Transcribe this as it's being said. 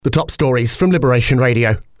The top stories from Liberation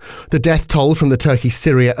Radio. The death toll from the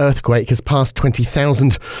Turkey-Syria earthquake has passed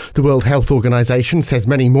 20,000. The World Health Organization says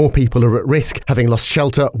many more people are at risk, having lost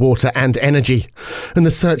shelter, water and energy. And the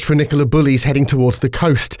search for Nicola Bulley is heading towards the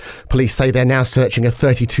coast. Police say they're now searching a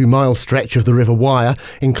 32-mile stretch of the River Wyre,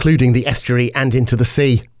 including the estuary and into the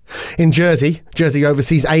sea. In Jersey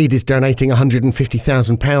Overseas Aid is donating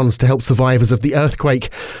 £150,000 to help survivors of the earthquake.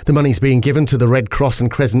 The money's being given to the Red Cross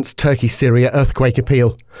and Crescent's Turkey-Syria earthquake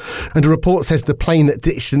appeal. And a report says the plane that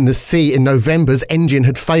ditched in the sea in November's engine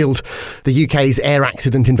had failed. The UK's Air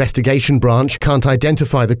Accident Investigation Branch can't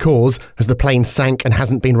identify the cause as the plane sank and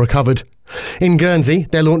hasn't been recovered. In Guernsey,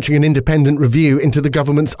 they're launching an independent review into the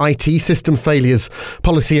government's IT system failures.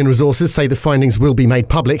 Policy and Resources say the findings will be made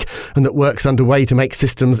public and that work's underway to make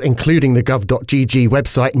systems, including the gov.gg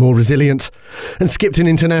website, more resilient. And Skipton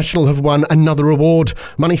International have won another award.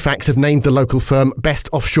 Moneyfacts have named the local firm Best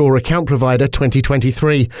Offshore Account Provider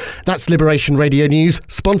 2023. That's Liberation Radio News,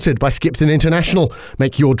 sponsored by Skipton International.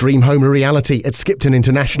 Make your dream home a reality at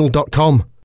skiptoninternational.com.